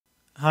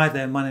Hi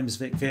there, my name is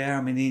Vic Vieira.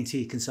 I'm an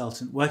ENT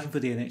consultant working for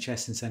the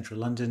NHS in central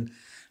London.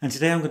 And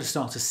today I'm going to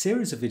start a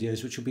series of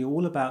videos which will be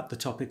all about the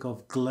topic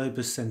of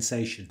globus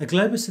sensation. A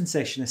globus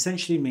sensation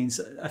essentially means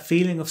a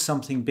feeling of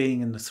something being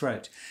in the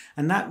throat.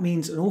 And that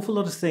means an awful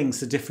lot of things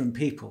to different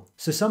people.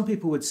 So some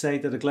people would say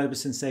that a globus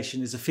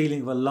sensation is a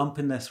feeling of a lump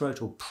in their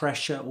throat or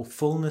pressure or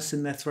fullness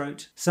in their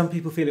throat. Some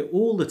people feel it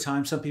all the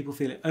time. Some people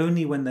feel it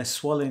only when they're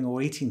swallowing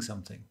or eating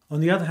something. On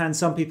the other hand,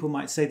 some people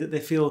might say that they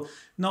feel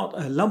not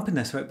a lump in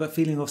their throat, but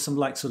feeling of some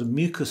like sort of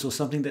mucus or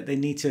something that they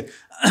need to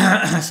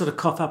sort of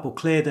cough up or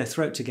clear their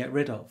throat to get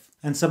rid of.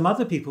 And some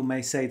other people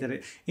may say that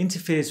it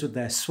interferes with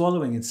their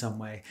swallowing in some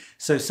way.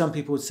 So some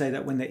people would say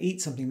that when they eat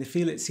something, they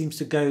feel it seems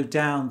to go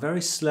down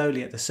very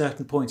slowly at a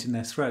certain point in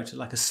their throat,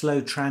 like a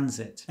slow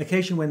transit.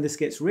 Occasionally when this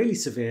gets really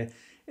severe,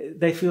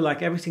 they feel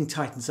like everything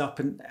tightens up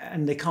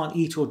and they can't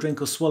eat or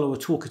drink or swallow or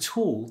talk at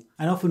all.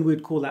 And often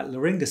we'd call that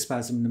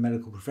laryngospasm in the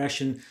medical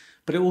profession,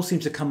 but it all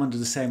seems to come under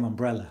the same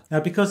umbrella. Now,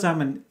 because I'm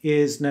an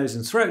ears, nose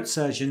and throat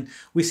surgeon,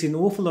 we see an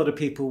awful lot of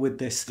people with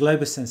this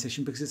globus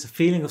sensation because it's a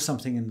feeling of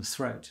something in the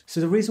throat. So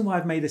the reason why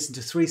I've made this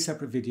into 3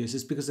 separate videos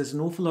is because there's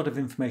an awful lot of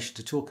information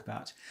to talk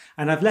about.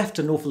 And I've left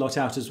an awful lot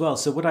out as well.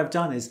 So what I've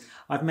done is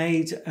I've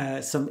made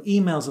some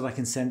emails that I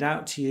can send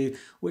out to you,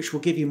 which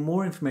will give you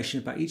more information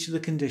about each of the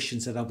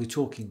conditions that I'll be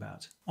talking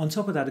about. On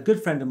top of that, a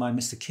good friend of mine,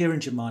 Mr. Kiran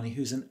Jamani,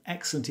 who's an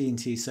excellent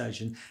ENT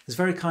surgeon, has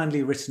very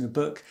kindly written a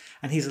book,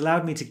 and he's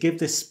allowed me to give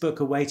this book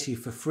away to you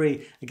for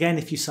free, again,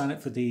 if you sign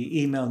up for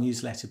the email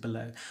newsletter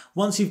below.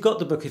 Once you've got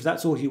the book, if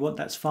that's all you want,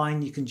 that's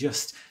fine. You can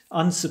just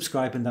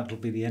unsubscribe and that'll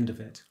be the end of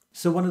it.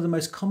 So one of the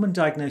most common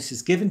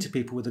diagnoses given to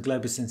people with a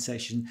globus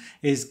sensation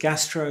is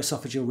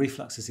gastroesophageal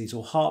reflux disease,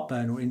 or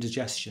heartburn or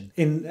indigestion.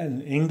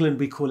 In England,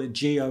 we call it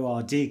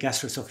GORD,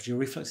 gastroesophageal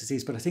reflux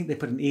disease, but I think they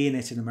put an E in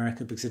it in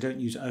America because they don't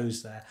use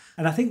O's there.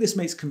 And I think this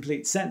makes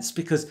complete sense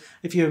because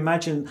if you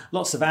imagine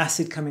lots of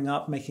acid coming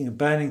up, making a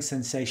burning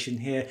sensation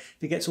here, if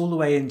it gets all the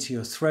way into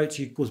your throat,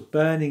 you cause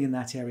burning in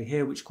that area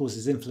here, which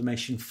causes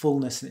inflammation,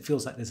 fullness, and it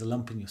feels like there's a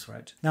lump in your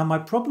throat. Now, my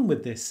problem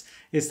with this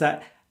is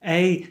that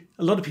a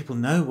lot of people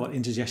know what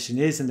indigestion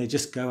is and they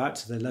just go out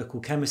to their local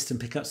chemist and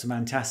pick up some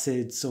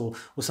antacids or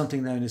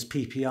something known as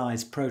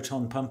PPIs,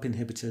 proton pump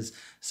inhibitors.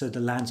 So the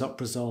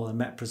lansoprazole,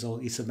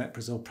 omeprazole,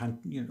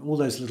 esomeprazole, all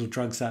those little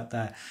drugs out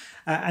there.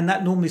 And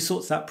that normally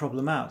sorts that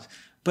problem out.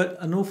 But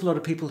an awful lot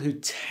of people who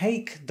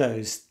take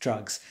those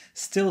drugs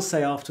still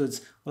say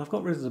afterwards, well, I've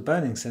got rid of the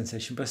burning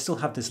sensation, but I still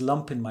have this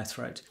lump in my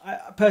throat.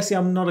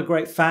 Personally, I'm not a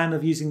great fan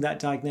of using that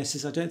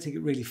diagnosis. I don't think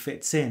it really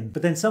fits in.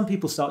 But then some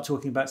people start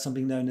talking about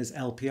something known as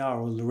LPR,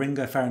 or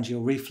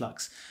Laryngopharyngeal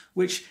Reflux,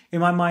 which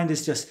in my mind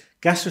is just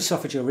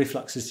gastroesophageal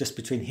reflux is just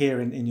between here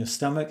and in your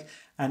stomach.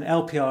 And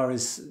LPR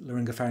is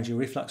Laryngopharyngeal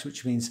Reflux,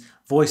 which means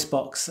voice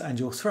box and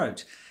your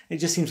throat. It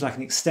just seems like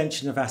an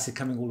extension of acid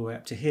coming all the way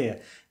up to here.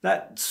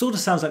 That sort of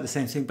sounds like the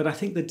same thing, but I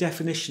think the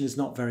definition is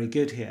not very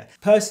good here.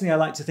 Personally, I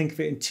like to think of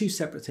it in 2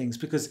 separate things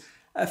because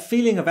a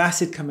feeling of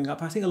acid coming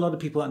up, I think a lot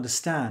of people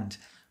understand.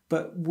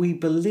 But we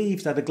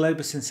believe that a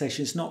globus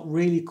sensation is not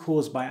really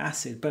caused by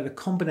acid, but a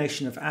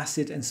combination of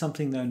acid and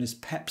something known as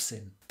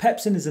pepsin.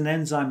 Pepsin is an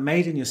enzyme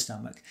made in your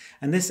stomach,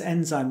 and this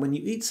enzyme, when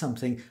you eat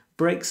something,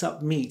 breaks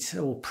up meat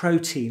or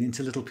protein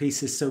into little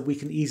pieces so we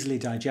can easily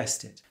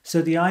digest it.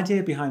 So the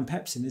idea behind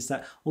pepsin is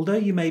that although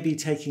you may be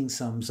taking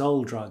some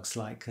Zol drugs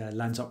like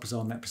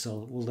lansoprazole,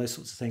 omeprazole, all those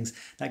sorts of things,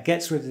 that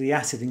gets rid of the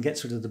acid and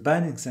gets rid of the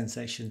burning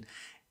sensation,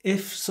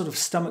 if sort of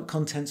stomach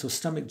contents or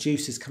stomach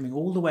juice is coming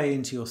all the way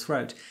into your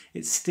throat,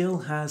 it still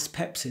has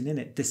pepsin in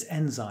it, this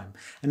enzyme.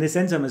 And this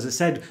enzyme, as I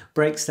said,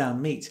 breaks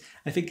down meat.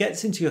 And if it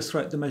gets into your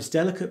throat, the most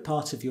delicate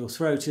part of your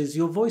throat is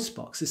your voice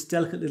box, this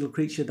delicate little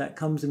creature that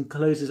comes and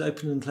closes,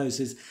 opens and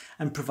closes,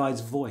 and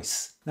provides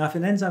voice. Now, if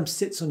an enzyme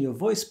sits on your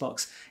voice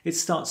box, it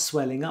starts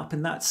swelling up,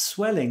 and that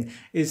swelling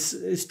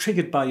is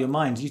triggered by your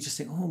mind. You just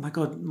think, oh my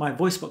God, my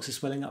voice box is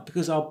swelling up,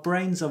 because our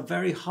brains are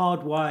very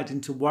hardwired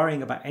into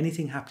worrying about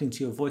anything happening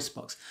to your voice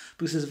box,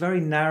 because it's a very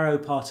narrow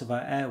part of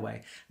our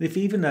airway. And if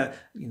even a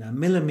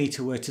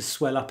millimeter were to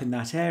swell up in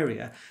that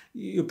area,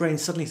 your brain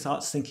suddenly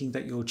starts thinking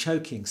that you're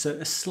choking. So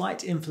a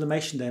slight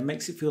inflammation there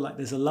makes it feel like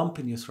there's a lump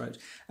in your throat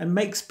and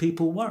makes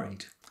people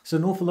worried. So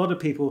an awful lot of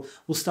people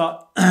will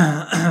start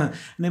and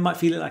they might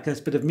feel it like there's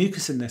a bit of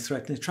mucus in their throat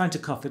and they're trying to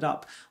cough it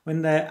up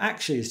when they're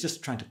actually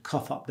just trying to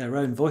cough up their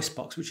own voice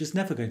box, which is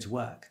never going to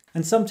work.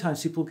 And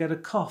sometimes people get a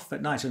cough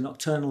at night, a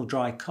nocturnal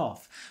dry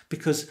cough,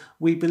 because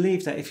we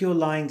believe that if you're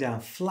lying down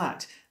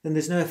flat, then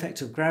there's no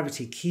effect of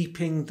gravity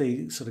keeping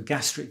the sort of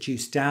gastric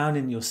juice down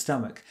in your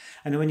stomach.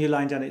 And when you're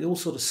lying down, it all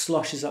sort of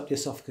sloshes up your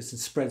esophagus and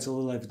spreads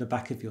all over the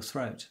back of your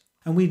throat.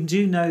 And we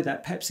do know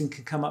that pepsin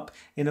can come up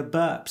in a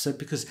burp. So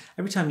because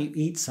every time you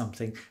eat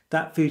something,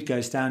 that food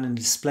goes down and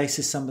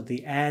displaces some of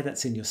the air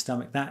that's in your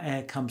stomach. That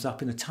air comes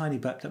up in a tiny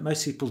burp that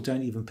most people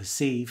don't even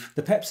perceive.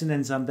 The pepsin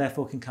enzyme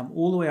therefore can come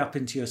all the way up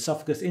into your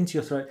esophagus, into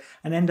your throat,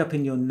 and end up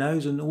in your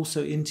nose and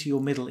also into your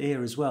middle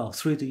ear as well,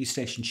 through the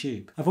eustachian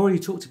tube. I've already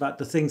talked about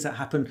the things that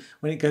happen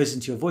when it goes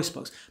into your voice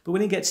box, but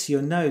when it gets to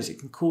your nose, it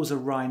can cause a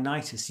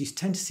rhinitis. You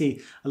tend to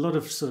see a lot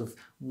of sort of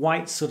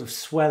white sort of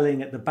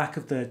swelling at the back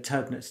of the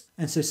turbinates.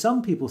 And so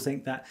some people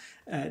think that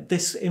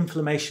this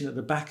inflammation at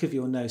the back of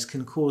your nose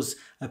can cause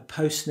a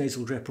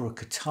postnasal drip or a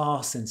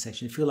catarrh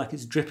sensation. You feel like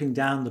it's dripping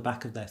down the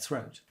back of their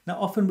throat.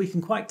 Now, often we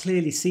can quite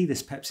clearly see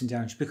this pepsin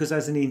damage because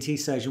as an ENT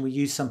surgeon, we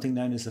use something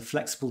known as a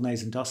flexible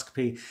nose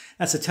endoscopy.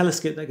 That's a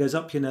telescope that goes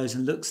up your nose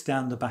and looks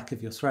down the back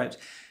of your throat.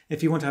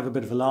 If you want to have a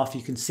bit of a laugh,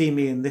 you can see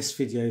me in this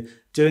video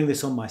doing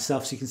this on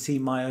myself, so you can see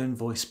my own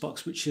voice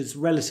box, which is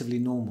relatively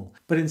normal.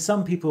 But in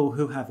some people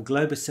who have a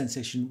globus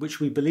sensation,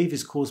 which we believe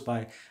is caused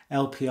by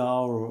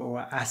LPR or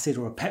acid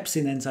or a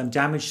pepsin enzyme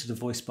damage to the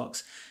voice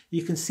box,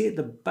 you can see at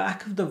the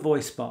back of the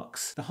voice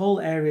box, the whole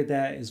area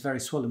there is very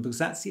swollen because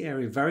that's the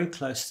area very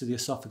close to the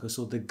esophagus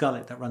or the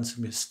gullet that runs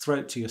from your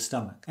throat to your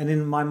stomach. And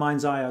in my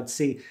mind's eye, I'd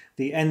see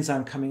the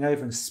enzyme coming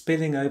over and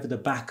spilling over the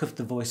back of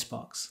the voice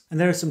box. And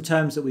there are some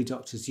terms that we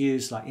doctors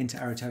use like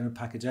interarytenoid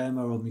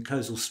pachyderma or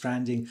mucosal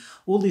stranding,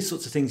 all these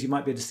sorts of things you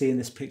might be able to see in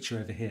this picture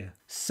over here.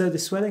 So the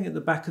swelling at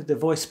the back of the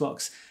voice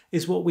box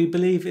is what we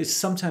believe is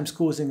sometimes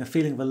causing a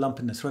feeling of a lump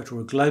in the throat or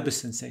a globus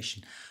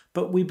sensation.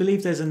 But we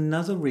believe there's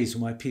another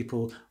reason why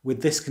people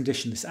with this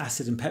condition, this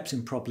acid and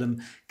pepsin problem,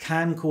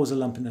 can cause a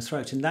lump in the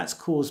throat, and that's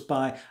caused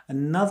by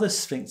another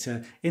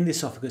sphincter in the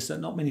esophagus that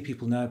not many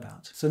people know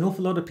about. So an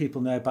awful lot of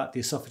people know about the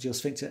esophageal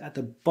sphincter at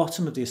the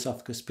bottom of the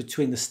esophagus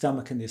between the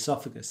stomach and the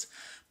esophagus.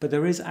 But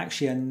there is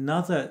actually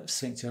another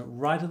sphincter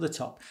right at the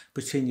top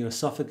between your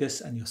esophagus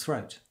and your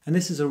throat. And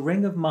this is a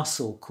ring of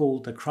muscle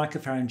called the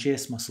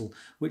Cricopharyngeus muscle,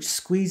 which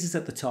squeezes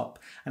at the top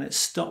and it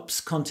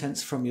stops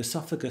contents from your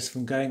esophagus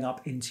from going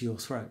up into your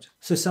throat.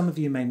 So some of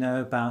you may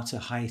know about a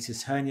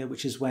hiatus hernia,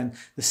 which is when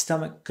the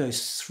stomach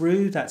goes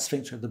through that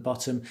sphincter at the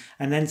bottom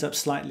and ends up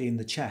slightly in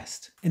the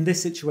chest. In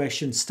this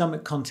situation,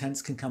 stomach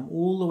contents can come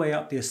all the way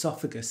up the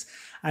esophagus,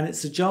 and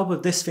it's the job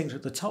of this sphincter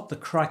at the top, the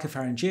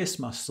Cricopharyngeus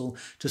muscle,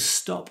 to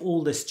stop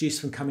all this juice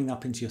from coming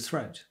up into your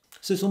throat.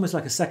 So it's almost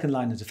like a second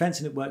line of defense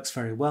and it works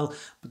very well.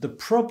 But the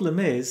problem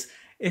is,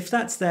 if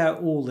that's there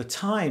all the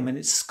time and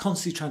it's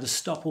constantly trying to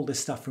stop all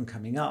this stuff from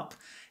coming up,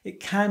 it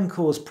can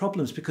cause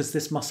problems because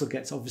this muscle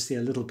gets obviously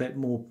a little bit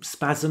more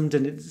spasmed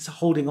and it's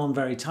holding on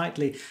very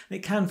tightly. And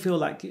it can feel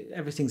like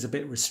everything's a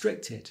bit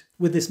restricted.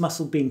 With this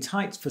muscle being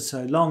tight for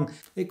so long,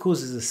 it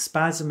causes a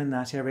spasm in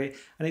that area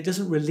and it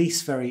doesn't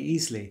release very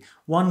easily.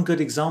 One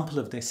good example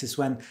of this is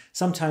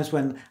sometimes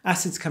when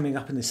acid's coming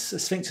up and the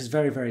sphincter is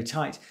very, very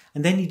tight,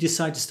 and then you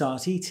decide to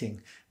start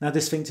eating. Now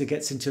this sphincter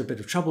gets into a bit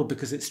of trouble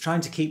because it's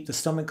trying to keep the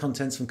stomach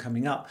contents from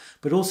coming up,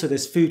 but also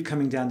there's food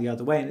coming down the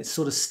other way and it's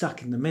sort of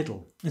stuck in the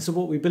middle. And so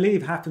what we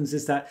believe happens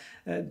is that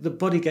the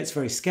body gets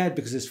very scared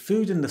because there's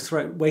food in the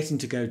throat waiting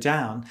to go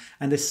down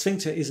and this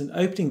sphincter isn't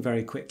opening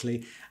very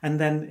quickly, and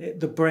then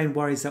the brain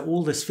worries that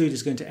all this food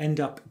is going to end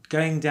up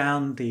going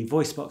down the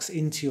voice box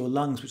into your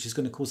lungs, which is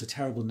going to cause a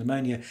terrible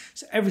pneumonia.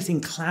 So everything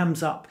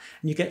clams up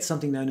and you get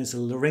something known as a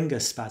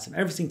laryngospasm.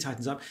 Everything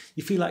tightens up.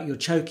 You feel like you're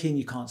choking,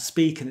 you can't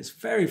speak, and it's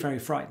very, very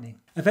frightening.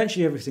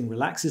 Eventually everything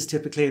relaxes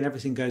typically and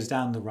everything goes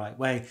down the right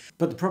way.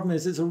 But the problem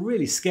is it's a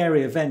really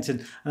scary event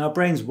and our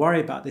brains worry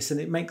about this, and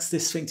it makes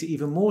this sphincter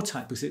even more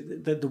tight because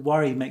the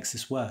worry makes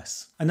this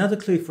worse. Another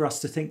clue for us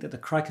to think that the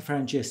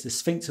cricopharyngeus, the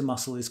sphincter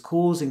muscle, is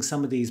causing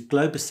some of these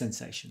globus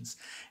sensations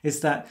is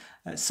that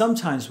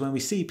sometimes when we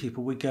see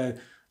people we go,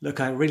 look,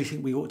 I really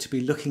think we ought to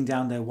be looking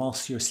down there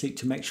whilst you're asleep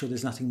to make sure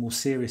there's nothing more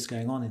serious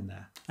going on in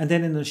there. And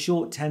then in a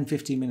short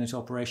 10-15 minute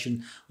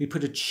operation, we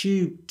put a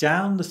tube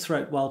down the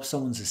throat while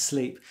someone's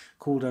asleep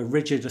called a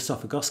rigid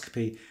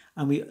esophagoscopy,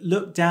 and we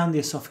look down the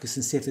esophagus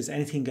and see if there's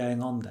anything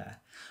going on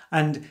there.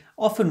 And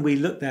often we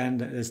look there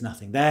and there's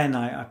nothing there,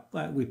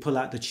 and we pull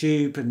out the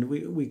tube and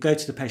we go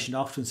to the patient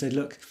after and say,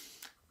 look,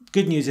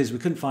 good news is we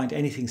couldn't find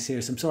anything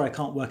serious. I'm sorry, I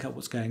can't work out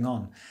what's going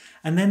on.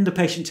 And then the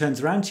patient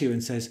turns around to you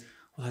and says,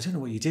 well, I don't know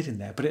what you did in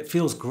there, but it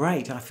feels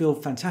great. I feel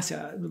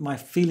fantastic. My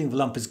feeling of a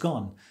lump is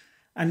gone.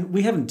 And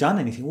we haven't done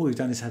anything. All we've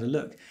done is had a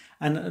look.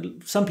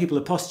 And some people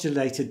have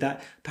postulated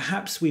that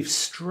perhaps we've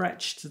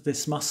stretched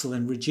this muscle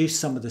and reduced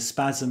some of the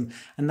spasm,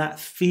 and that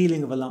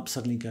feeling of a lump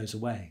suddenly goes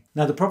away.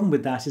 Now, the problem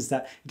with that is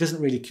that it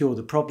doesn't really cure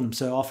the problem.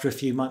 So after a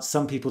few months,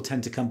 some people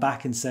tend to come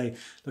back and say,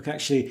 look,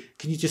 actually,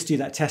 can you just do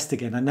that test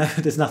again? I know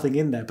there's nothing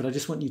in there, but I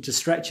just want you to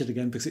stretch it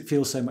again because it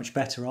feels so much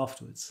better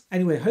afterwards.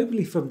 Anyway,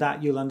 hopefully from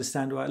that, you'll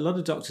understand why a lot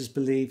of doctors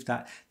believe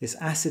that this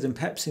acid and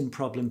pepsin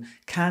problem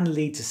can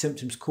lead to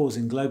symptoms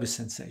causing globus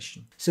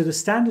sensation. So the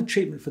standard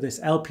treatment for this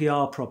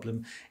LPR problem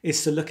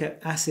is to look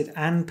at acid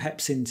and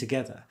pepsin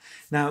together.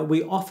 Now,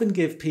 we often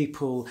give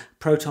people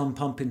proton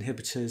pump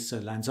inhibitors, so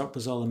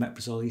lansoprazole,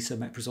 omeprazole,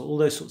 esomeprazole, all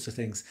those sorts of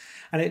things,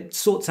 and it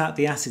sorts out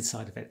the acid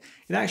side of it.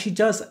 It actually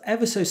does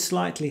ever so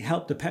slightly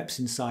help the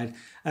pepsin side,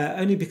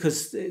 only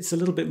because it's a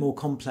little bit more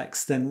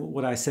complex than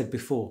what I said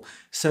before.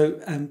 So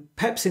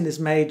pepsin is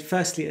made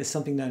firstly as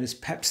something known as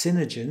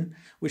Pepsinogen,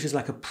 which is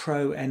like a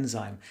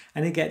pro-enzyme,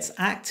 and it gets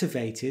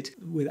activated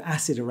with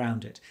acid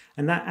around it,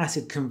 and that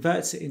acid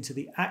converts it into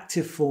the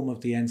active form of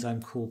the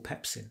enzyme called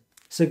pepsin.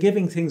 So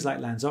giving things like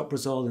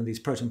lansoprazole and these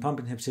proton pump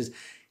inhibitors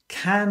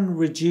can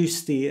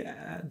reduce the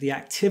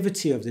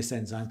activity of this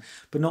enzyme,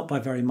 but not by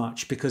very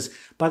much, because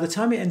by the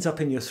time it ends up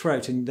in your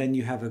throat and then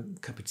you have a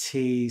cup of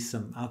tea,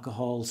 some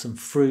alcohol, some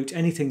fruit,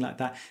 anything like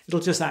that,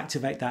 it'll just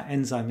activate that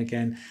enzyme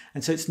again.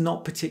 And so it's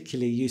not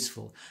particularly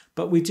useful.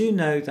 But we do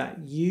know that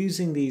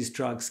using these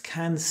drugs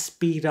can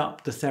speed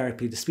up the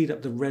therapy, to speed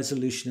up the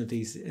resolution of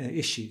these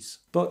issues.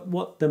 But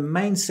what the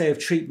mainstay of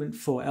treatment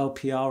for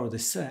LPR, or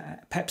this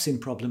pepsin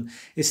problem,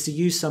 is to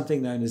use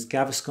something known as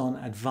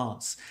Gaviscon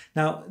Advance.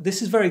 Now,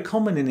 this is very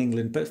common in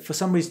England, but for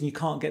some reason you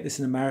can't get this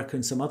in America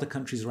and some other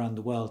countries around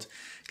the world.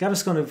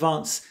 Gaviscon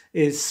Advance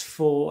is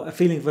for a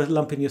feeling of a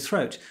lump in your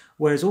throat,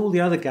 whereas all the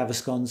other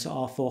Gaviscons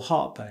are for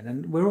heartburn,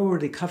 and we're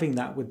already covering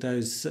that with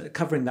those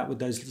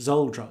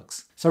Zol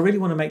drugs. So I really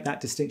want to make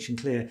that distinction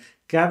clear.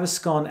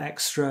 Gaviscon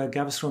Extra,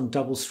 Gaviscon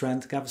Double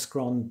Strength,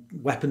 Gaviscon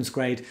Weapons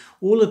Grade,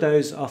 all of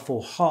those are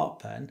for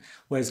heartburn,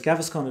 whereas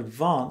Gaviscon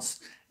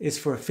Advanced is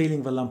for a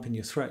feeling of a lump in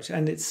your throat.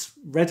 And it's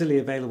readily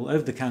available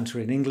over the counter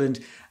in England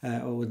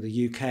or in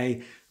the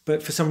UK,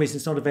 but for some reason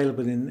it's not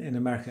available in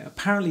America.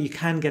 Apparently you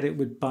can get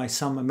it by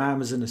some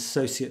Amazon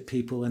associate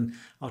people, and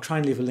I'll try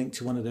and leave a link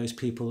to one of those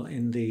people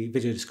in the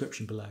video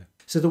description below.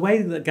 So the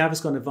way that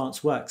Gaviscon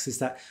Advance works is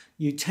that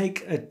you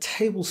take a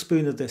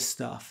tablespoon of this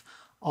stuff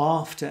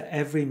after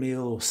every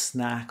meal or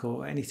snack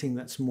or anything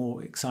that's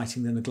more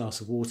exciting than a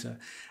glass of water.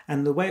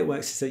 And the way it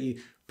works is that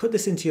you put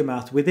this into your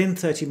mouth within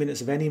 30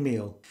 minutes of any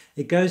meal.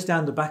 It goes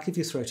down the back of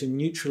your throat and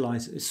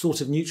neutralizes all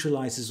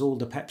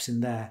the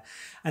pepsin there,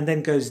 and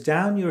then goes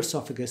down your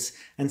esophagus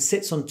and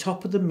sits on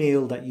top of the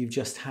meal that you've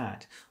just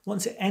had.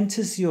 Once it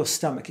enters your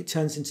stomach, it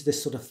turns into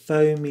this sort of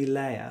foamy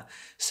layer,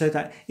 so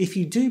that if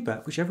you do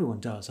burp, which everyone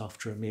does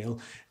after a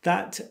meal,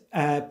 that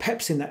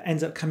pepsin that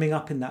ends up coming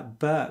up in that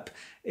burp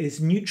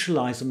is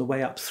neutralized on the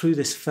way up through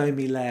this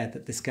foamy layer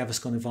that this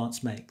Gaviscon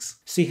Advance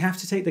makes. So you have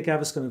to take the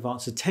Gaviscon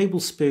Advance a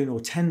tablespoon or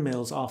 10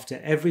 mils after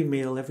every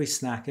meal, every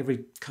snack,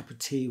 every cup of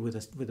tea with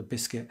a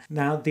biscuit.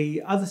 Now,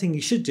 the other thing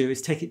you should do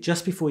is take it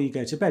just before you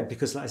go to bed,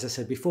 because as I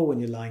said before, when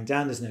you're lying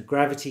down, there's no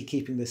gravity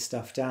keeping this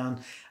stuff down,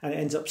 and it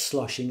ends up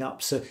sloshing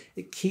up. So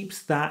it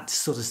keeps that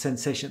sort of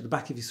sensation at the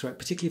back of your throat,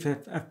 particularly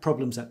if you have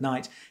problems at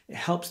night. It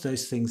helps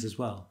those things as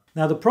well.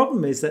 Now, the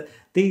problem is that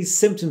these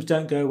symptoms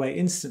don't go away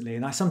instantly.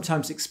 And I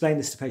sometimes explain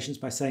this to patients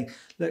by saying,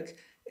 look,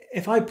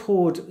 if I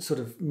poured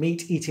sort of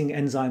meat-eating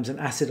enzymes and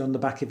acid on the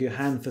back of your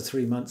hand for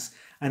 3 months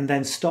and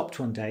then stopped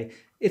one day,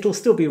 it'll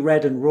still be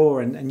red and raw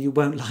and you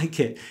won't like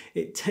it.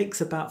 It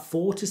takes about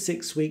 4 to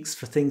 6 weeks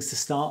for things to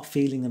start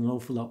feeling an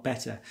awful lot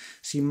better.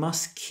 So you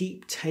must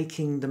keep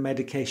taking the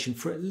medication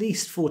for at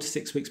least 4 to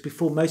 6 weeks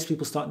before most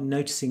people start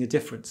noticing a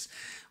difference.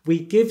 We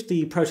give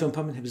the proton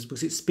pump inhibitors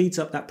because it speeds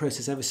up that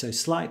process ever so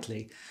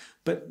slightly.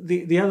 But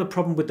the other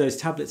problem with those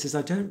tablets is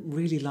I don't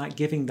really like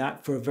giving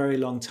that for a very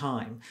long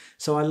time.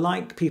 So I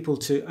like people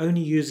to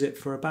only use it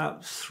for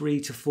about 3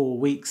 to 4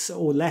 weeks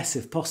or less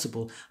if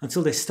possible,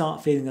 until they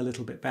start feeling a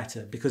little bit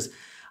better. Because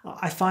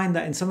I find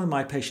that in some of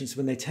my patients,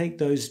 when they take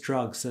those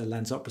drugs,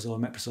 lansoprazole,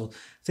 omeprazole,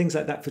 things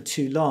like that for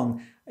too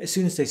long, as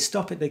soon as they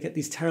stop it, they get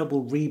these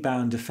terrible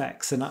rebound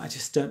effects. And I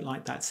just don't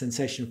like that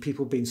sensation of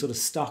people being sort of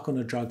stuck on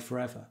a drug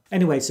forever.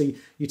 Anyway, so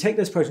you take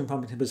those proton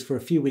pump inhibitors for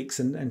a few weeks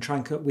and try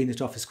and wean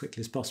it off as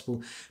quickly as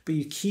possible. But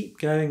you keep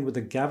going with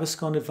the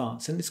Gaviscon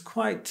Advance. And it's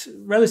quite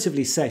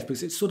relatively safe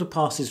because it sort of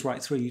passes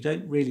right through. You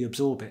don't really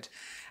absorb it.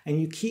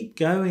 And you keep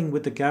going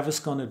with the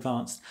Gaviscon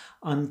Advanced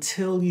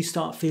until you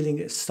start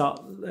feeling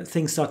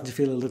things starting to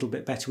feel a little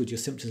bit better with your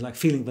symptoms, like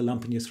feeling the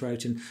lump in your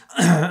throat and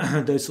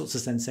those sorts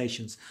of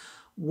sensations.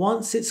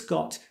 Once it's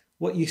got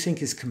what you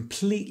think is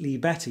completely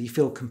better, you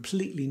feel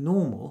completely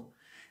normal,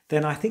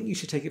 then I think you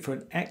should take it for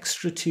an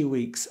extra 2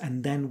 weeks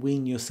and then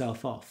wean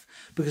yourself off.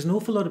 Because an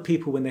awful lot of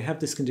people, when they have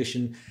this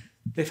condition,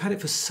 they've had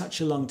it for such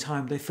a long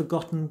time, they've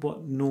forgotten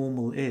what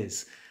normal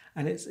is.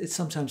 And it's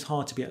sometimes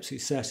hard to be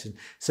absolutely certain.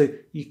 So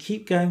you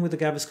keep going with the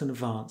Gaviscon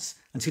Advance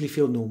until you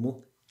feel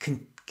normal,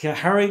 can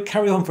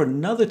carry on for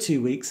another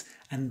 2 weeks,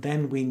 and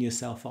then wean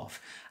yourself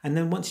off. And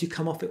then once you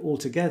come off it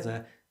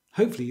altogether,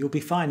 hopefully you'll be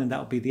fine and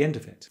that'll be the end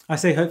of it. I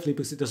say hopefully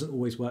because it doesn't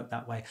always work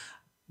that way.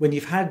 When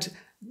you've had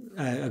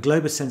a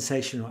Globus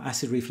sensation or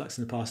acid reflux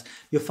in the past,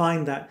 you'll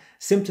find that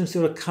symptoms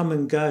sort of come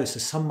and go. So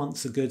some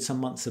months are good, some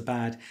months are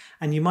bad.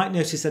 And you might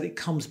notice that it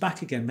comes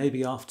back again,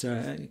 maybe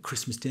after a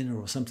Christmas dinner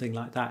or something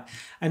like that.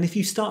 And if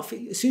you start,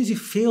 as soon as you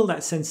feel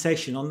that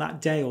sensation on that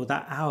day or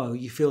that hour,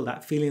 you feel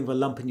that feeling of a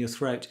lump in your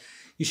throat,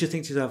 you should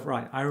think to yourself,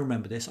 right, I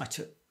remember this. I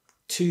took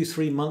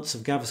 2-3 months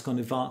of Gaviscon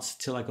Advance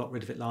till I got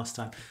rid of it last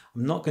time.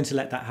 I'm not going to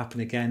let that happen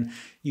again.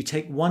 You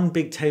take 1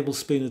 big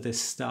tablespoon of this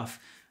stuff,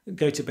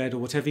 go to bed or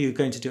whatever you're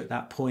going to do at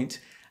that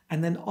point,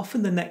 and then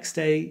often the next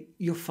day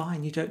you're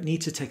fine. You don't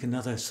need to take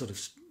another sort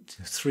of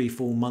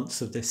 3-4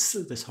 months of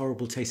this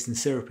horrible tasting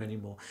syrup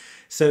anymore.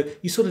 So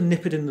you sort of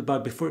nip it in the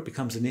bud before it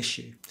becomes an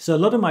issue. So a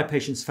lot of my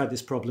patients have had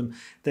this problem.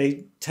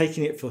 They've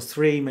taken it for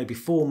 3, maybe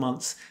 4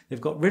 months.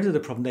 They've got rid of the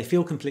problem. They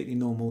feel completely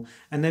normal.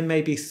 And then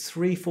maybe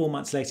 3-4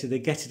 months later, they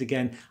get it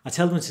again. I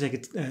tell them to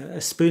take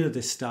a spoon of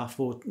this stuff,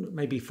 or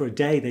maybe for a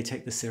day they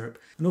take the syrup.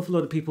 An awful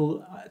lot of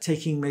people are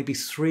taking maybe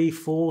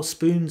 3-4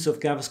 spoons of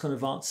Gaviscon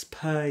Advance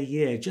per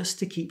year just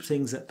to keep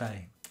things at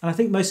bay. And I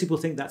think most people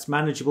think that's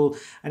manageable,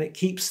 and it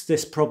keeps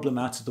this problem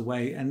out of the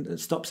way and it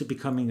stops it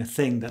becoming a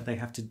thing that they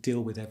have to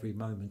deal with every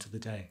moment of the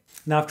day.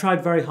 Now, I've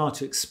tried very hard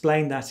to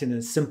explain that in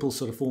a simple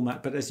sort of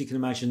format, but as you can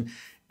imagine,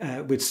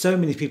 with so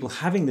many people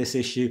having this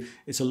issue,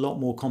 it's a lot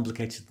more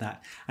complicated than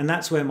that. And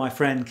that's where my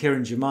friend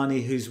Kiran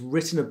Jamani, who's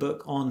written a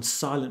book on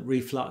silent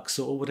reflux,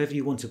 or whatever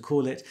you want to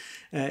call it,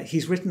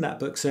 he's written that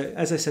book. So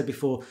as I said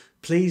before,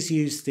 please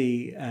use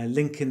the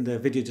link in the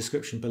video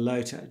description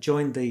below to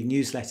join the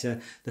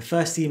newsletter. The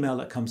first email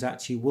that comes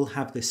out to you will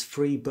have this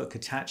free book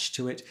attached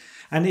to it.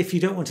 And if you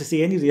don't want to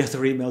see any of the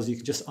other emails, you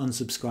can just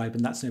unsubscribe,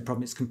 and that's no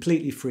problem. It's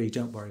completely free.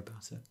 Don't worry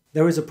about it.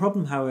 There is a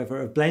problem,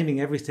 however, of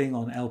blaming everything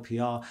on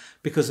LPR,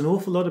 because an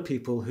awful lot of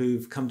people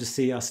who've come to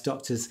see us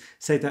doctors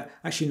say that,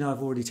 actually, no,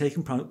 I've already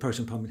taken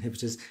proton pump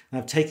inhibitors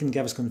and I've taken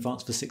Gaviscon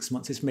Advance for 6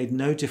 months. It's made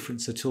no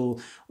difference at all.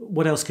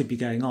 What else could be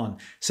going on?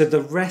 So the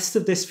rest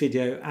of this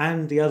video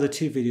and the other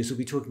 2 videos will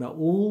be talking about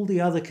all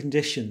the other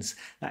conditions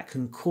that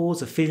can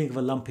cause a feeling of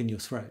a lump in your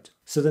throat.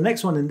 So the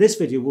next one in this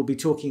video, we'll be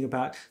talking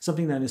about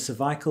something known as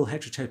cervical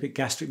heterotopic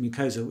gastric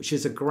mucosa, which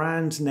is a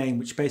grand name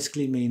which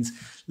basically means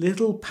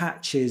little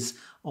patches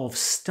of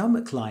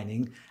stomach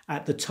lining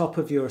at the top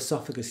of your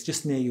esophagus,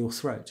 just near your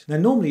throat. Now,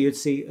 normally you'd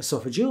see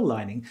esophageal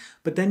lining,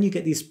 but then you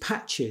get these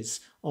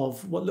patches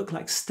of what look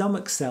like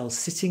stomach cells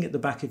sitting at the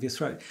back of your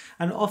throat.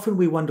 And often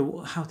we wonder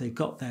how they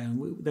got there.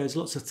 And there's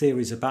lots of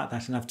theories about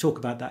that, and I've talked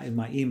about that in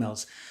my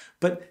emails.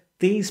 But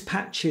these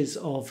patches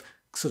of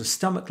sort of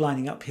stomach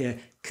lining up here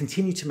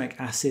continue to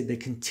make acid, they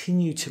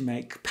continue to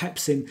make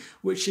pepsin,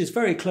 which is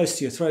very close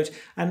to your throat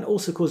and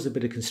also causes a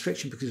bit of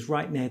constriction because it's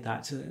right near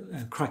that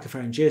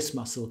Cricopharyngeus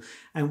muscle.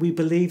 And we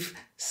believe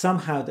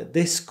somehow that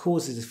this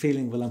causes a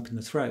feeling of a lump in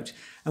the throat.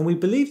 And we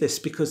believe this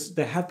because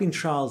there have been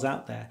trials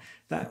out there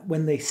that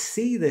when they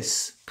see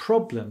this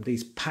problem,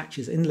 these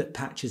patches, inlet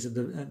patches at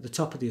the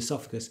top of the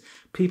esophagus,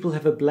 people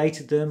have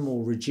ablated them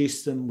or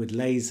reduced them with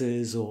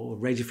lasers or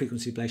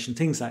radiofrequency ablation,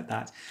 things like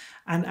that.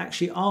 And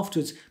actually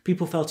afterwards,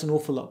 people felt an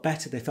awful lot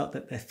better. They felt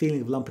that their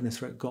feeling of lump in their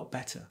throat got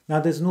better. Now,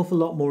 there's an awful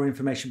lot more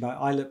information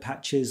about islet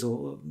patches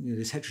or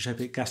this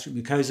heterotopic gastric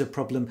mucosa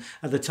problem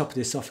at the top of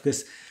the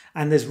esophagus.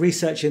 And there's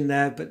research in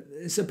there, but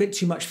it's a bit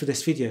too much for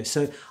this video.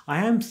 So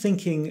I am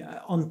thinking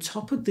on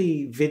top of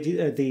the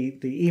video, the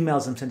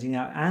emails I'm sending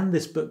out and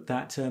this book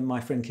that my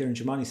friend Kiran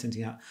Jamani is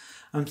sending out,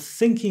 I'm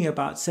thinking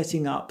about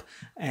setting up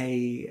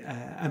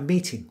a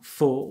meeting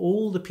for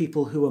all the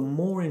people who are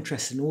more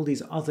interested in all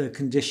these other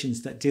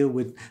conditions that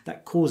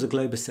cause a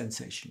Globus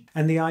sensation.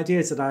 And the idea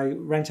is that I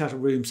rent out a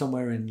room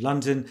somewhere in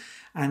London,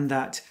 and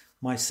that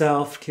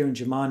myself, Kiran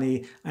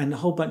Jamani, and a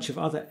whole bunch of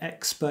other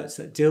experts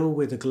that deal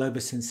with a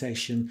Globus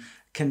sensation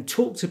can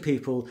talk to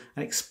people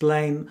and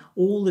explain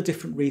all the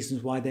different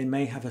reasons why they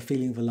may have a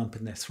feeling of a lump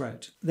in their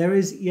throat. There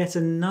is yet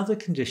another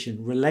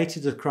condition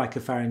related to the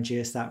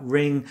Cricopharyngeus, that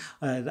ring,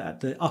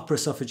 the upper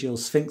esophageal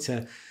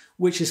sphincter,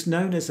 which is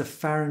known as a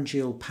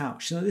pharyngeal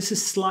pouch. Now, this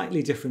is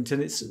slightly different,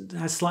 and it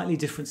has slightly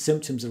different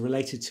symptoms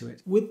related to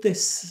it. With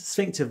this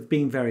sphincter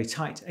being very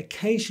tight,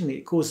 occasionally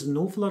it causes an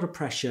awful lot of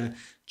pressure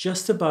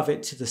just above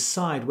it to the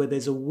side where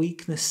there's a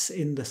weakness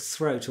in the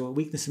throat or a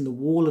weakness in the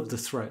wall of the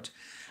throat.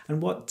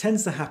 And what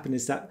tends to happen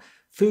is that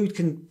food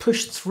can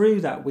push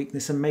through that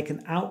weakness and make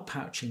an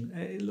outpouching.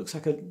 It looks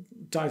like a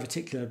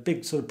diverticular, a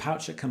big sort of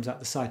pouch that comes out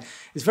the side.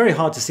 It's very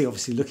hard to see,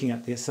 obviously, looking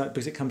at this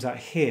because it comes out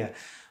here.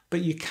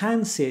 But you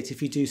can see it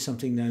if you do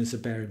something known as a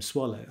barium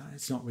swallow.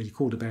 It's not really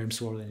called a barium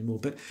swallow anymore,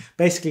 but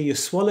basically you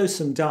swallow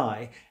some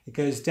dye, it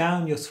goes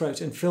down your throat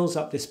and fills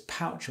up this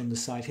pouch on the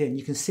side here. And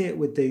you can see it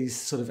with these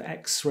sort of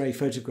X-ray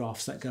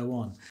photographs that go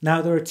on.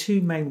 Now, there are 2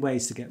 main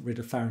ways to get rid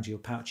of pharyngeal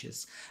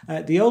pouches.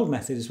 The old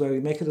method is where we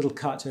make a little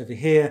cut over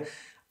here,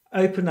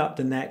 open up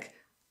the neck,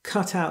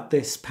 cut out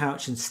this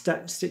pouch and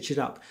stitch it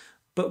up.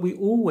 But we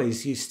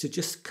always used to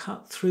just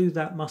cut through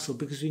that muscle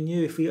because we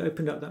knew if we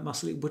opened up that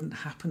muscle, it wouldn't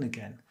happen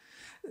again.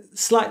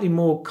 Slightly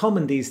more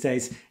common these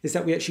days is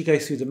that we actually go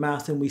through the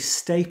mouth and we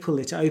staple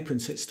it open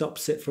so it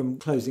stops it from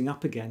closing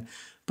up again.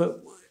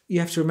 But you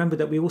have to remember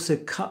that we also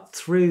cut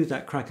through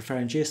that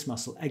Cricopharyngeus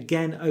muscle,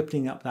 again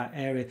opening up that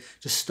area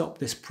to stop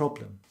this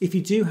problem. If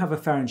you do have a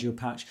pharyngeal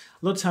pouch,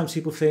 a lot of times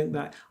people think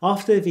that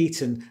after they've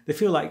eaten, they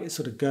feel like it's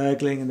sort of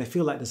gurgling and they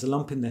feel like there's a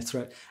lump in their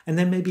throat. And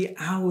then maybe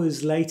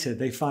hours later,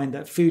 they find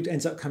that food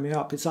ends up coming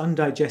up. It's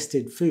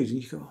undigested food.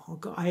 And you go, oh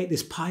God, I ate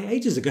this pie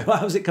ages ago.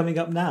 How's it coming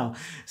up now?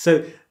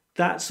 So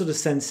that sort of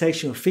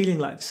sensation of feeling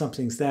like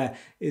something's there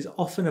is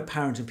often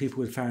apparent in people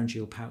with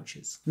pharyngeal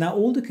pouches. Now,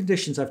 all the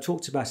conditions I've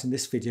talked about in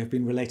this video have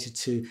been related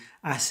to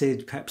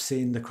acid,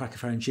 pepsin, the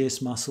Cricopharyngeus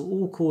muscle,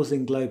 all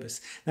causing Globus.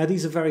 Now,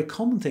 these are very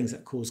common things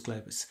that cause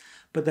Globus.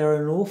 but there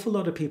are an awful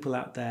lot of people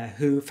out there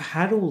who've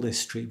had all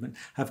this treatment,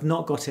 have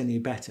not got any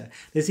better.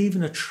 There's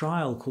even a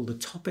trial called the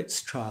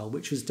Toppit's trial,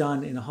 which was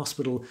done in a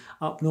hospital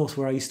up north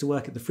where I used to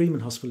work at the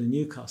Freeman Hospital in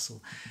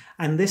Newcastle.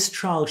 And this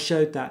trial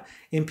showed that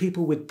in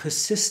people with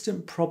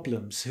persistent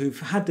problems who've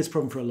had this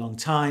problem for a long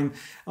time,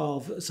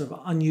 of sort of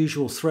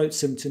unusual throat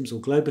symptoms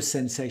or globus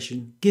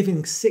sensation,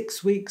 giving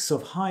 6 weeks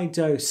of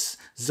high-dose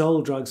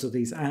Zol drugs or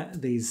these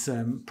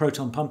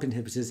proton pump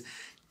inhibitors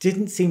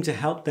didn't seem to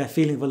help their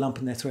feeling of a lump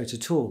in their throat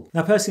at all.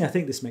 Now, personally, I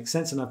think this makes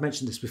sense, and I've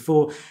mentioned this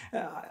before.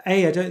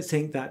 I don't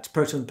think that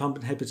proton pump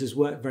inhibitors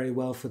work very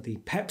well for the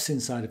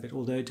pepsin side of it,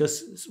 although it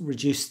does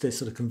reduce the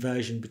sort of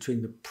conversion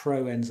between the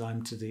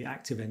pro-enzyme to the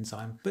active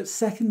enzyme. But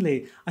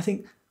secondly, I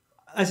think,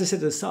 as I said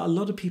at the start, a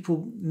lot of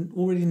people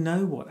already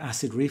know what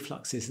acid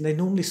reflux is, and they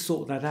normally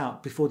sort that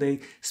out before they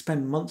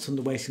spend months on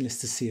the waiting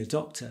list to see a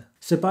doctor.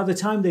 So by the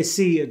time they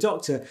see a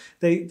doctor,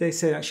 they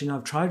say, actually, no,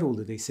 I've tried all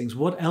of these things.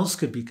 What else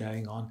could be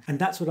going on? And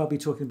that's what I'll be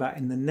talking about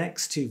in the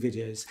next 2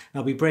 videos.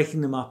 I'll be breaking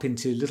them up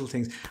into little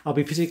things. I'll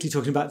be particularly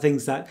talking about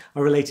things that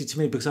are related to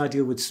me because I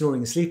deal with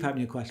snoring and sleep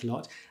apnea quite a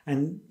lot.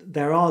 And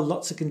there are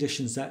lots of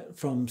conditions that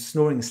from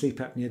snoring and sleep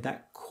apnea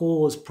that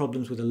cause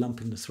problems with a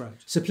lump in the throat.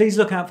 So please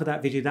look out for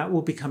that video. That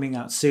will be coming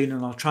out soon,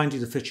 and I'll try and do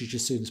the footage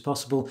as soon as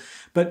possible.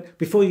 But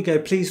before you go,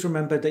 please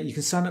remember that you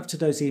can sign up to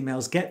those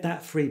emails, get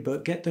that free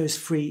book, get those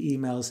free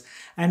emails.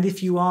 And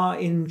if you are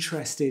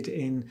interested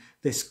in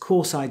this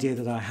course idea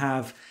that I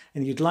have,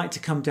 and you'd like to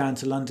come down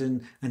to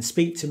London and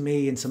speak to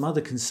me and some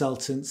other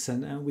consultants,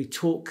 and we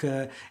talk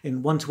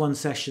in one-to-one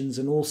sessions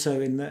and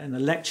also in a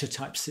lecture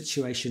type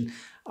situation,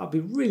 I'll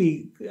be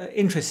really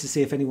interested to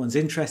see if anyone's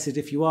interested.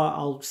 If you are,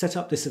 I'll set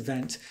up this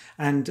event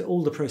and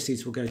all the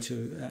proceeds will go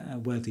to a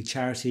worthy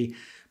charity.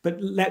 But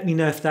let me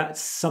know if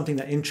that's something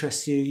that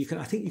interests you.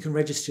 I think you can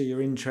register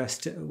your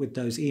interest with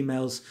those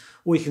emails,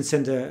 or you can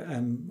send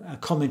a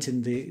comment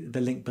in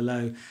the link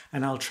below,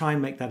 and I'll try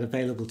and make that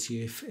available to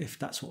you if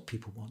that's what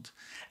people want.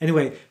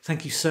 Anyway,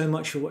 thank you so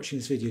much for watching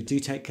this video. Do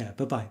take care.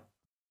 Bye-bye.